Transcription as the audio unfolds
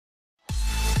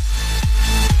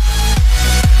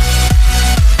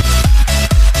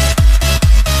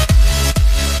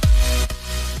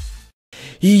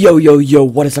Yo, yo, yo,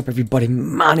 what is up, everybody?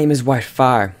 My name is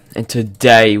Whitefire, and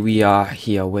today we are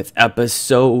here with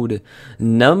episode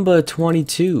number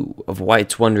 22 of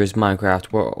White's Wondrous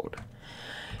Minecraft World.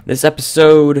 In this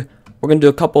episode, we're going to do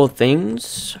a couple of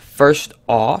things. First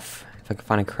off, if I can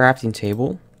find a crafting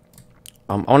table,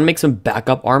 I want to make some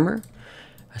backup armor,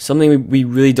 something we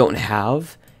really don't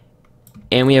have,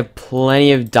 and we have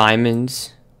plenty of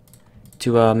diamonds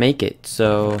to make it,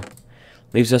 so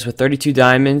leaves us with 32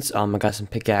 diamonds. I got some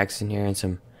pickaxe in here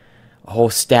and a whole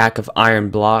stack of iron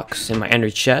blocks in my ender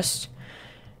chest.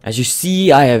 As you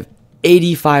see, I have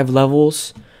 85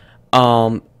 levels.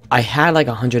 I had like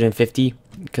 150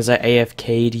 because I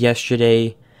AFK'd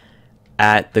yesterday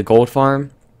at the gold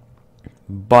farm,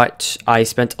 but I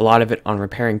spent a lot of it on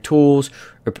repairing tools,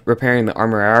 repairing the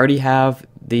armor I already have.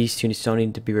 These two still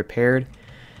need to be repaired.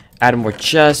 Added more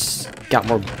chests, got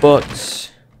more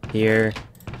books here.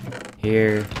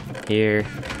 Here,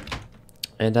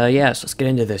 and yeah, so let's get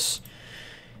into this.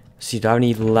 Let's see, do I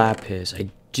need lapis?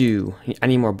 I do. I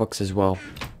need more books as well.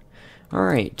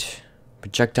 Alright,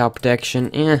 projectile protection,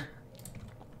 I'm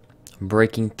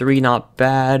breaking 3, not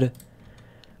bad.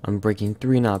 I'm breaking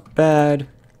 3, not bad.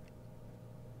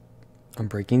 I'm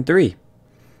breaking 3.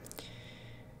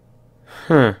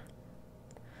 I'll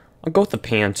go with the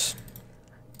pants.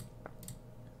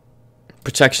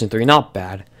 Protection 3, not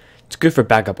bad. It's good for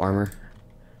backup armor.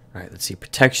 Alright, let's see.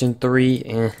 Protection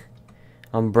 3,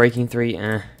 I'm breaking 3,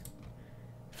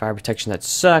 Fire protection, that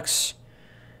sucks.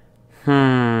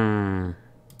 Protection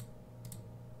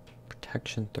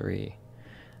 3.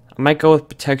 I might go with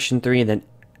protection 3 and then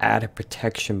add a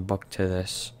protection book to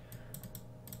this.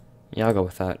 Yeah, I'll go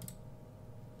with that.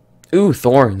 Ooh,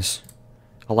 thorns.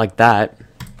 I like that.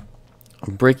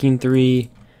 I'm breaking 3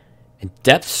 and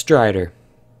depth strider.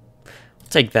 I'll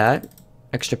take that.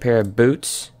 Extra pair of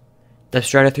boots. Depth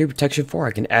strider 3, protection 4.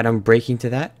 I can add on breaking to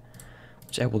that,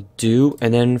 which I will do.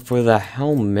 And then for the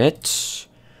helmet,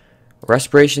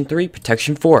 respiration 3,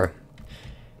 protection 4.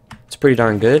 It's pretty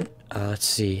darn good. Let's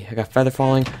see. I got feather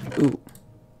falling. Ooh,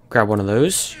 grab one of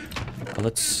those.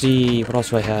 Let's see. What else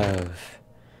do I have?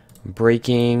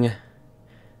 Breaking.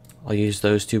 I'll use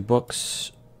those 2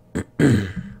 books.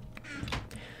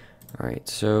 Alright,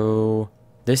 so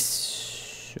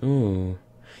this. Ooh.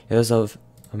 Those of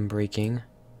unbreaking.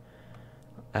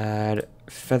 Add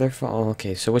feather fall.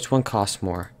 Okay, so which one costs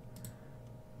more?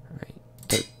 Alright,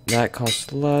 that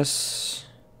costs less.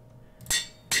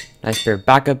 Nice pair of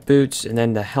backup boots, and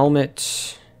then the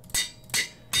helmet.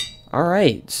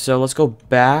 Alright, so let's go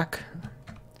back.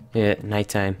 Yeah,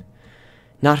 nighttime.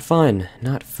 Not fun.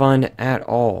 Not fun at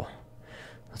all.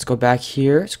 Let's go back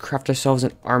here. Let's craft ourselves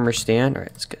an armor stand.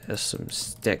 Alright, let's get us some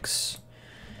sticks.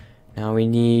 Now we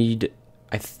need.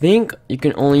 I think you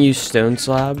can only use stone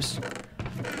slabs.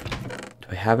 Do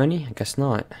I have any? I guess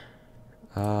not.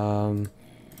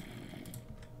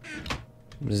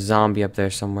 Zombie up there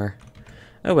somewhere.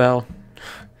 Oh well.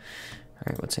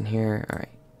 Alright, what's in here? Alright.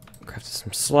 Crafted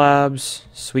some slabs.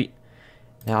 Sweet.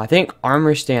 Now I think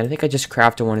armor stand. I think I just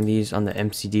crafted one of these on the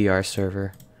MCDR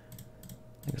server.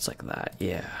 I think it's like that.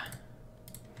 Yeah.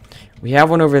 We have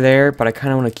one over there, but I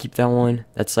kind of want to keep that one.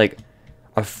 That's like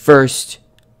a first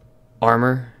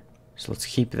armor, so let's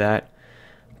keep that.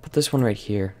 Put this one right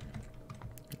here.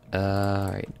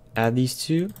 Alright, add these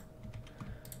 2.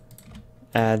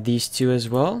 Add these 2 as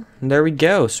well. And there we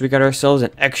go. So we got ourselves an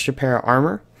extra pair of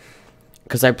armor.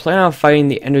 Because I plan on fighting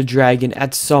the Ender Dragon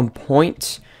at some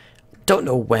point. Don't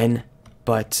know when,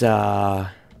 but at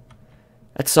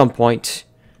some point.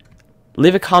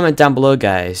 Leave a comment down below,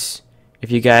 guys,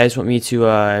 if you guys want me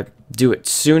to do it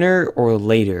sooner or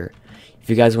later. If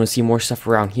you guys want to see more stuff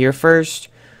around here first,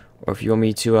 or if you want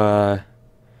me to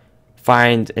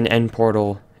find an end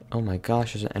portal. Oh my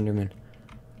gosh, there's an Enderman.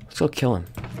 Let's go kill him.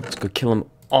 Let's go kill him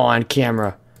on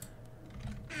camera.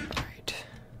 Alright,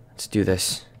 let's do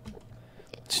this.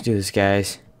 Let's do this,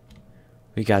 guys.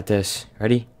 We got this.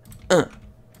 Ready?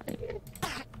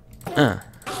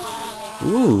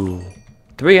 Ooh,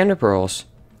 3 ender pearls.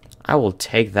 I will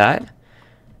take that.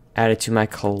 Add it to my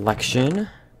collection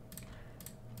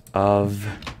of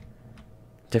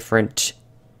different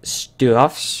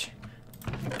stuffs.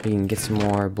 We can get some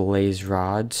more blaze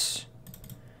rods.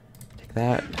 Take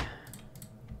that.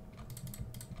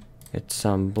 Get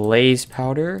some blaze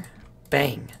powder.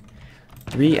 Bang.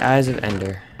 3 eyes of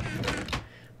ender.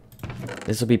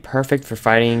 This will be perfect for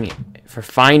finding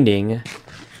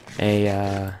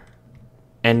a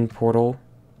end portal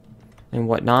and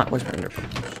whatnot. Where's my ender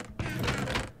pearls?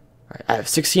 I have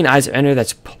 16 eyes of ender.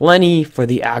 That's plenty for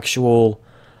the actual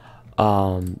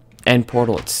end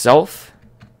portal itself.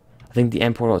 I think the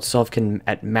end portal itself can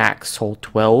at max hold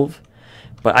 12,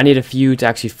 but I need a few to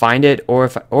actually find it, or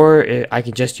I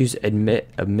can just use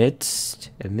amidst,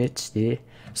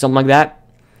 something like that.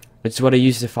 It's what I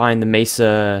use to find the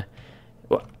mesa.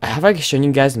 Have I shown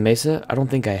you guys the mesa? I don't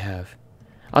think I have.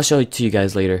 I'll show it to you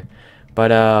guys later.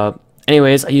 But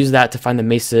anyways, I use that to find the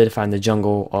mesa, to find the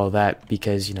jungle, all that,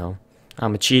 because, you know,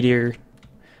 I'm a cheater.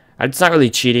 It's not really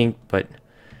cheating, but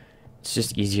it's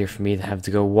just easier for me to have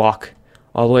to go walk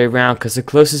all the way around, because the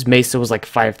closest mesa was like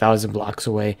 5,000 blocks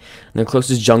away, and the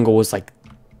closest jungle was like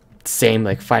same,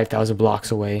 like 5,000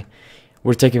 blocks away.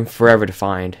 We're taking forever to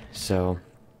find. So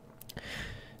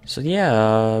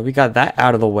yeah, we got that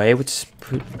out of the way, which is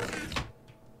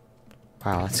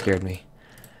wow, that scared me.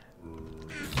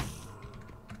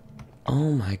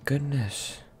 Oh my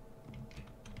goodness,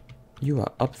 you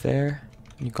are up there.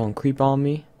 You gonna creep on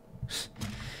me?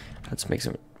 Let's make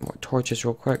some more torches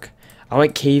real quick. I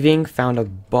went caving, found a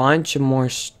bunch of more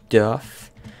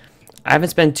stuff. I haven't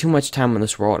spent too much time on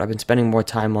this world. I've been spending more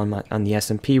time on the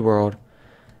SMP world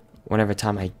whenever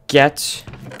time I get.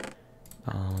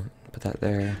 Put that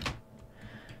there.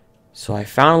 So I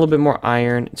found a little bit more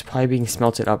iron. It's probably being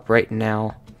smelted up right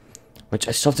now, which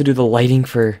I still have to do the lighting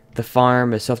for the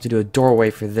farm. I still have to do a doorway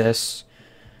for this.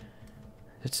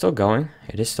 It's still going.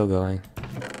 It is still going.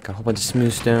 Got a whole bunch of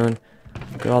smooth stone.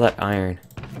 Look at all that iron.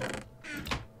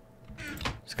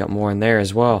 It's got more in there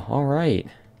as well. Alright.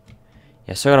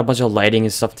 Yeah, so I got a bunch of lighting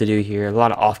and stuff to do here. A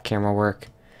lot of off-camera work.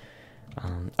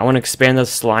 I want to expand the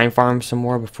slime farm some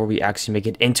more before we actually make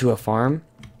it into a farm.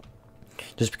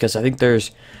 Just because I think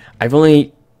I've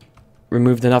only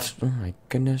removed enough... Oh my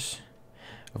goodness.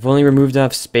 I've only removed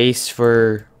enough space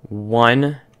for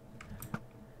one.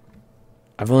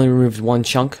 I've only removed one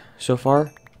chunk so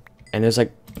far. And there's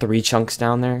like 3 chunks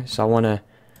down there. So I want to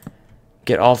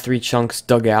get all 3 chunks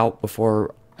dug out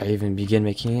before I even begin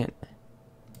making it.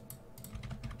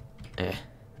 The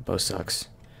bow sucks.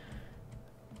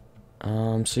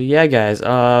 So yeah, guys.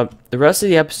 The rest of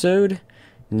the episode,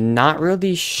 not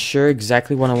really sure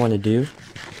exactly what I want to do.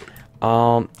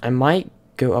 I might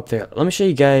go up there. Let me show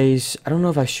you guys. I don't know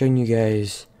if I've shown you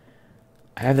guys.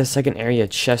 I have the second area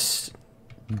chest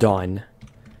done,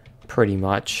 pretty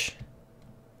much.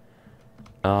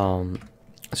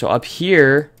 So up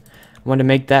here, I want to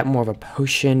make that more of a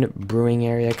potion brewing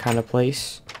area kind of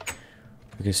place.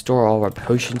 We can store all of our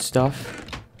potion stuff.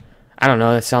 I don't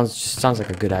know, that sounds like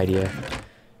a good idea.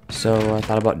 So I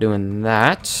thought about doing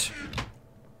that.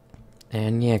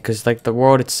 And yeah, because like the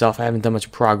world itself, I haven't done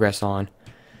much progress on.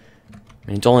 I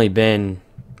mean, it's only been,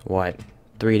 what,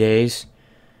 3 days?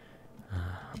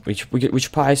 We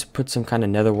should probably put some kind of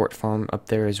nether wart farm up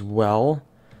there as well.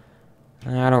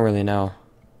 I don't really know.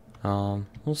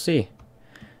 We'll see.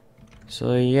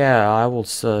 So yeah, I will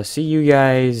see you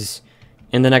guys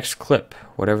in the next clip,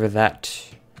 whatever that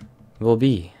will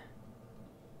be.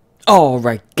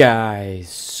 Alright guys,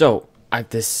 so I've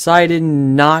decided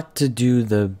not to do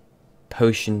the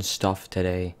potion stuff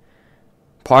today.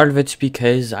 Part of it's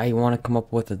because I want to come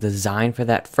up with a design for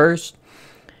that first,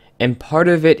 and part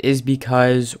of it is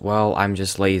because, well, I'm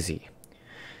just lazy.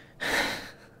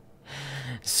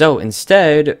 So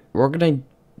instead, we're gonna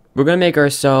make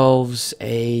ourselves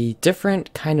a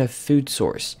different kind of food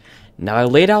source. Now, I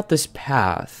laid out this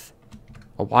path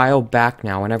a while back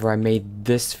now whenever I made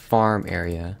this farm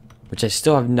area, which I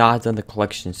still have not done the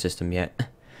collection system yet.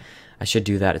 I should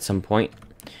do that at some point.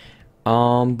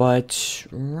 But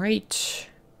right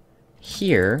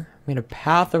here, I made a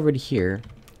path over to here,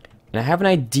 and I have an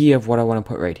idea of what I want to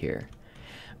put right here.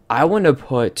 I want to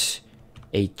put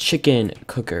a chicken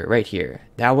cooker right here.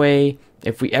 That way,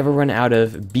 if we ever run out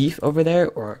of beef over there,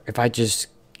 or if I just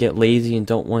get lazy and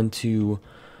don't want to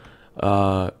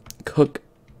cook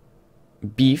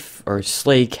beef or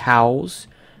slay cows,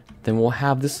 then we'll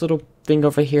have this little thing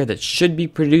over here that should be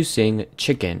producing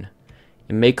chicken.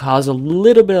 It may cause a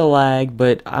little bit of lag,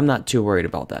 but I'm not too worried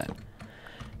about that.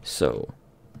 So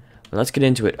let's get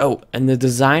into it. Oh, and the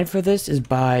design for this is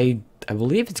by, I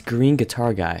believe it's Green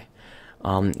Guitar Guy,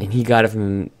 and he got it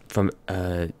from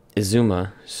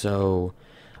Izuma. So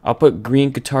I'll put Green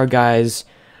Guitar Guy's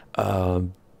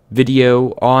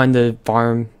video on the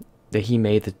farm that he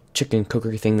made, the chicken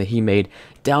cooker thing that he made,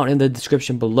 down in the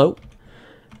description below.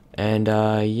 And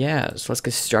yeah, so let's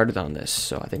get started on this.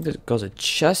 So I think there goes a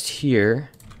chest here,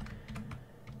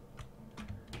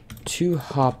 2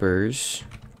 hoppers,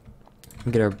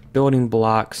 get our building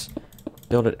blocks,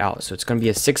 build it out. So it's going to be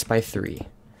a 6x3.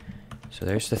 So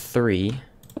there's the 3.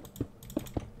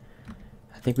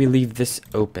 I think we leave this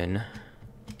open.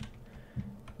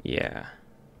 Yeah.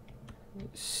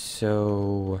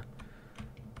 So,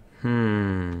 I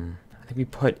think we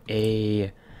put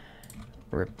a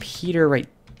repeater right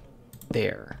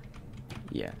there.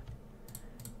 Yeah.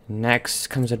 Next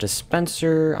comes a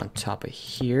dispenser on top of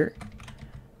here,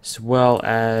 as well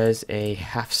as a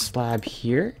half slab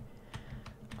here.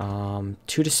 2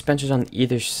 dispensers on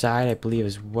either side, I believe,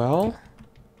 as well.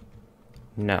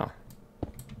 No.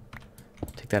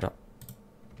 Take that up.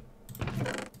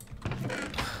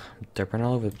 I'm derping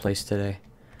all over the place today.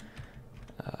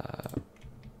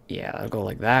 Yeah, I'll go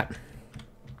like that.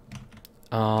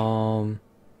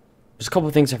 There's a couple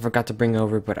of things I forgot to bring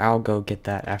over, but I'll go get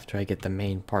that after I get the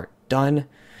main part done.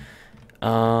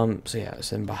 So yeah,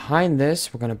 so then behind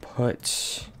this, we're gonna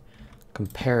put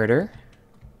comparator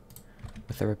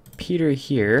with a repeater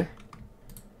here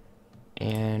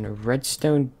and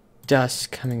redstone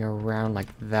dust coming around like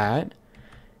that,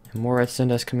 and more redstone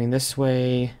dust coming this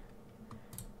way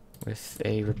with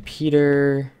a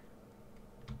repeater,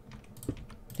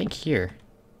 I think here.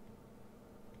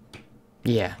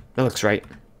 Yeah, that looks right.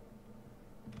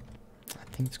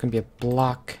 I think it's gonna be a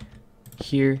block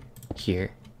here,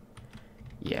 here.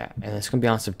 Yeah, and it's gonna be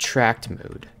on subtract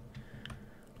mode.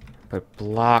 Put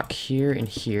block here and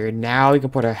here. Now we can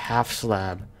put a half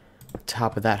slab on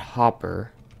top of that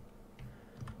hopper.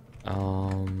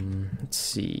 Let's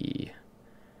see.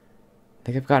 I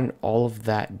think I've gotten all of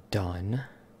that done.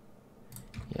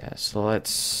 Yeah, so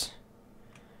let's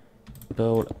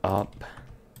build up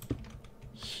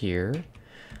here.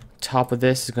 Top of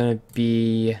this is gonna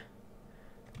be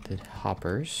the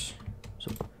hoppers.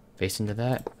 So face into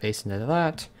that, face into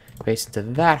that, face into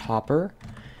that hopper.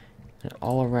 And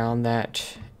all around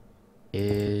that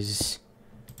is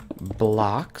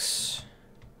blocks,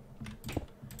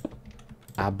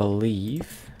 I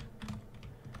believe.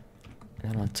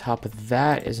 And on top of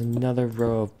that is another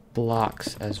row of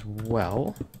blocks as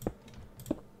well.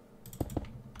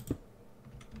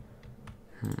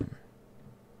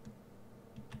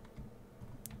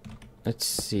 Let's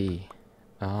see.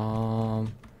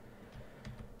 And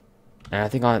I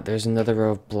think there's another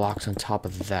row of blocks on top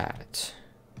of that.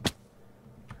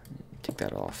 Take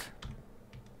that off.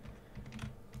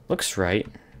 Looks right.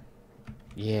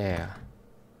 Yeah.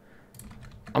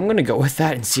 I'm gonna go with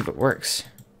that and see if it works.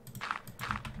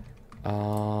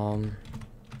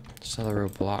 Just another row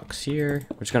of blocks here.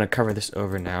 We're just gonna cover this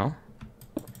over now.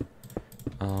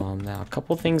 Now a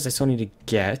couple things I still need to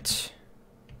get.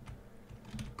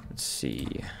 Let's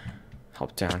see.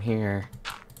 Help down here.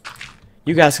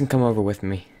 You guys can come over with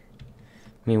me.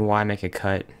 I mean, why make a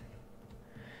cut?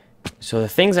 So the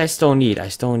things I still need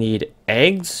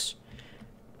eggs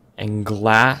and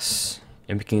glass,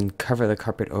 and we can cover the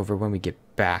carpet over when we get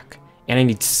back. And I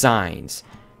need signs.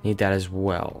 Need that as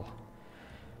well.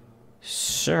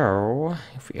 So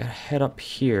if we head up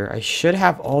here, I should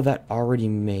have all that already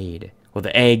made. Well,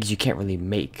 the eggs you can't really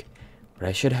make, but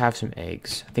I should have some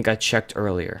eggs. I think I checked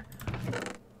earlier.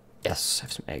 Yes, I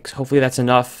have some eggs. Hopefully that's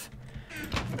enough.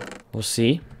 We'll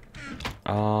see.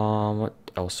 What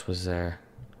else was there?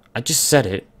 I just said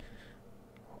it.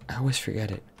 I always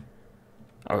forget it.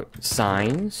 Oh,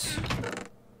 signs.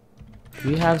 Do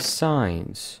we have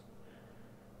signs?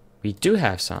 We do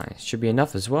have signs. Should be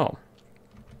enough as well.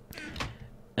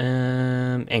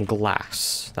 And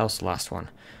glass. That was the last one.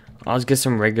 I'll just get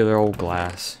some regular old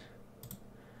glass.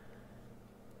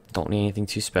 Don't need anything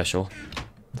too special.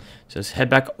 So let's head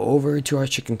back over to our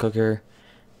chicken cooker.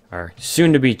 Our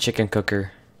soon-to-be chicken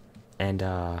cooker. And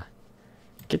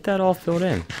get that all filled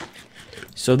in.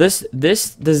 So this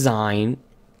design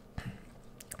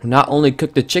will not only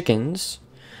cook the chickens,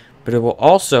 but it will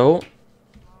also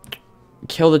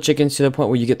kill the chickens to the point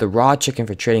where you get the raw chicken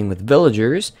for trading with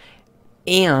villagers,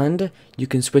 and you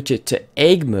can switch it to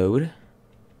egg mode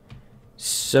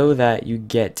so that you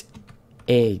get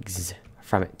eggs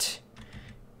from it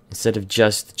instead of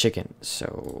just the chicken.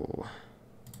 So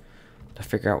I'll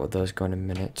figure out what those go in a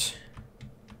minute.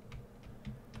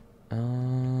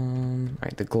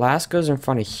 Alright, the glass goes in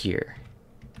front of here.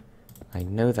 I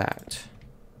know that.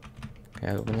 Can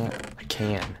I open that? I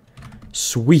can.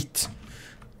 Sweet!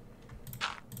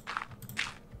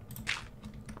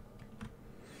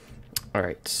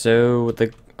 Alright, so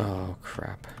the... Oh,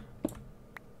 crap.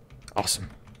 Awesome.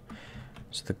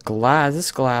 So the glass...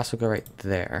 This glass will go right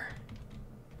there.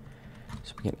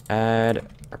 So we can add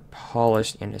our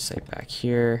polished andesite back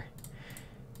here.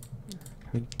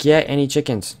 Can we get any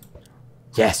chickens?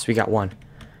 Yes, we got one.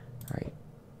 Alright.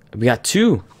 We got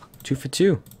two. 2 for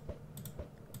 2.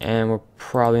 And we're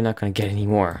probably not going to get any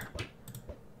more.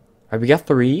 Alright, we got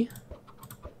 3.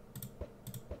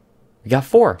 We got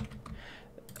 4.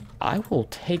 I will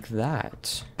take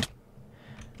that.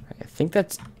 I think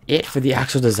that's it for the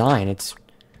actual design. It's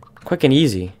quick and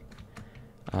easy.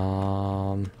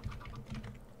 I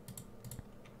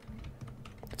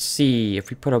let's see,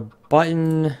 if we put a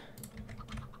button,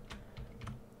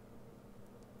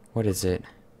 what is it?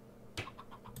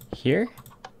 Here?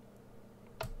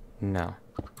 No.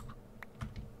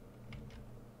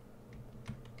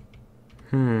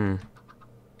 I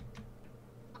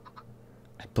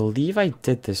believe I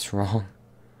did this wrong.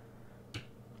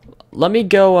 Let me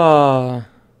go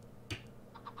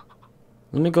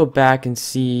back and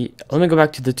see. Let me go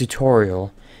back to the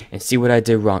tutorial and see what I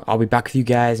did wrong. I'll be back with you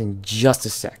guys in just a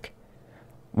sec.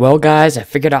 Well, guys, I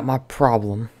figured out my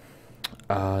problem.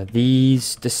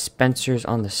 These dispensers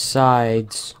on the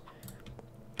sides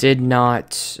did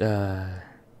not,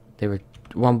 they were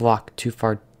one block too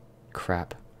far.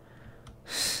 Crap.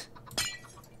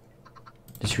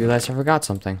 Just realized I forgot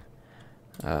something.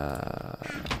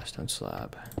 Stone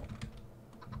slab.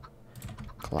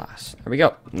 Glass. There we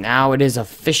go. Now it is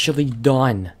officially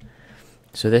done.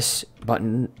 So this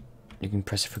button, you can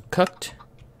press it for cooked.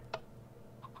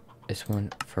 This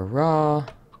one for raw.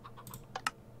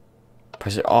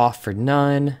 Press it off for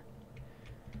none.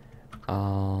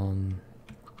 Down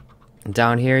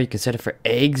here you can set it for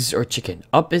eggs or chicken.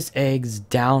 Up is eggs,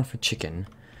 down for chicken.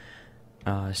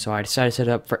 So I decided to set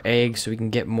it up for eggs so we can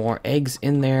get more eggs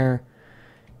in there,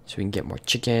 so we can get more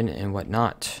chicken and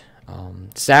whatnot.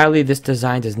 Sadly, this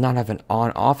design does not have an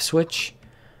on-off switch.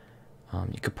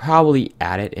 You could probably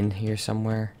add it in here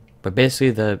somewhere, but basically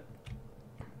the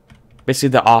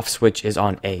off switch is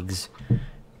on eggs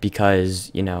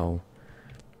because, you know,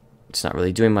 it's not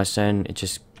really doing much then. It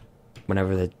just,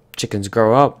 whenever the chickens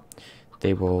grow up,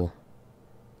 they will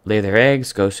lay their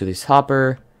eggs, goes to this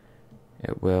hopper.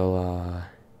 It will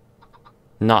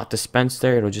not dispense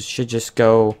there. It should just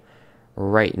go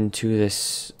right into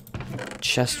this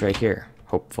chest right here,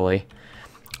 hopefully.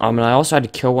 And I also had to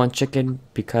kill one chicken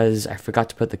because I forgot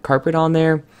to put the carpet on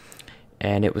there,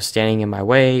 and it was standing in my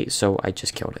way, so I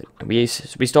just killed it. We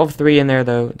still have 3 in there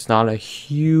though. It's not a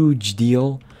huge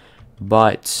deal,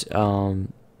 but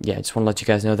yeah, I just want to let you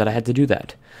guys know that I had to do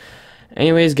that.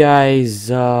 Anyways,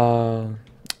 guys, I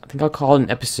think I'll call it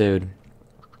an episode.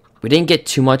 We didn't get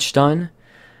too much done,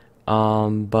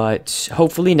 but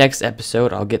hopefully next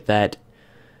episode I'll get that.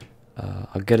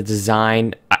 I'll get a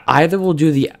design. Either we'll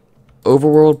do the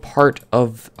overworld part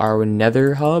of our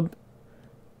nether hub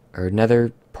or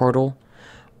nether portal,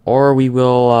 or we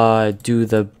will do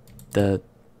the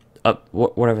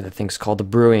whatever the thing's called, the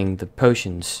brewing, the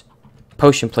potion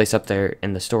place up there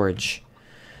in the storage.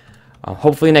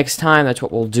 Hopefully next time that's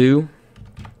what we'll do.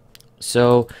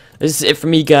 So this is it for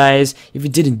me, guys. If you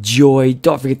did enjoy,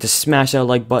 don't forget to smash that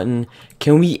like button.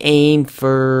 Can we aim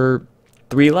for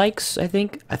 3 likes? I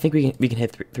think we can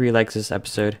hit 3 likes this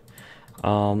episode.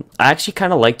 I actually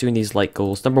kind of like doing these like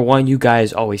goals. Number 1, you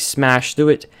guys always smash through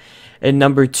it, and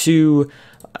number 2,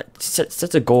 sets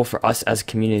a goal for us as a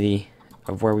community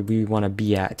of where we want to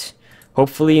be at.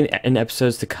 Hopefully in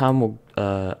episodes to come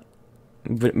we'll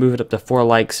move it up to 4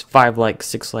 likes, 5 likes,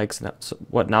 6 likes, and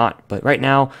whatnot. But right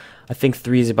now, I think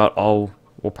 3 is about all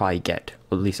we'll probably get,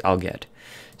 or at least I'll get.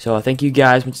 So thank you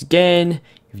guys once again.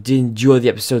 If you did enjoy the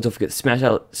episode, don't forget to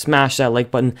smash that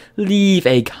like button, leave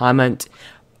a comment,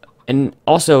 and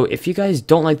also if you guys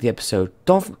don't like the episode,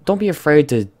 don't be afraid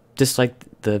to dislike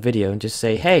the video and just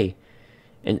say hey,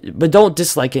 but don't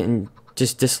dislike it and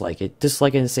just dislike it.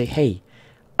 Dislike it and say hey,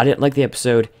 I didn't like the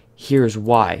episode. Here's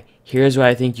why. Here's what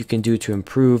I think you can do to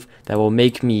improve that will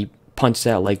make me punch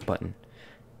that like button.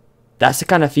 That's the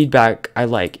kind of feedback I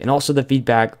like, and also the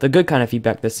good kind of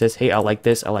feedback that says, hey, I like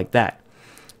this, I like that.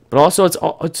 But also,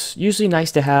 it's usually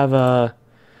nice to have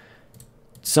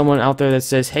someone out there that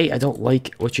says, hey, I don't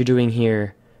like what you're doing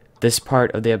here, this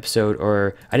part of the episode,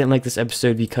 or I didn't like this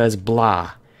episode because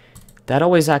blah. That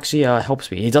always actually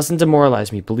helps me. It doesn't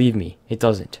demoralize me, believe me, it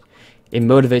doesn't. It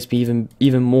motivates me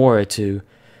even more to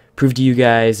prove to you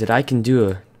guys that I can do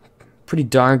a pretty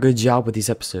darn good job with these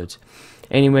episodes.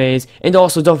 Anyways, and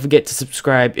also don't forget to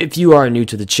subscribe if you are new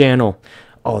to the channel.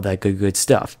 All that good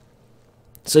stuff.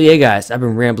 So yeah, guys, I've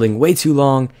been rambling way too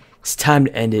long. It's time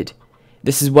to end it.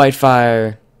 This is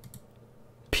Whitefire.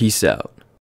 Peace out.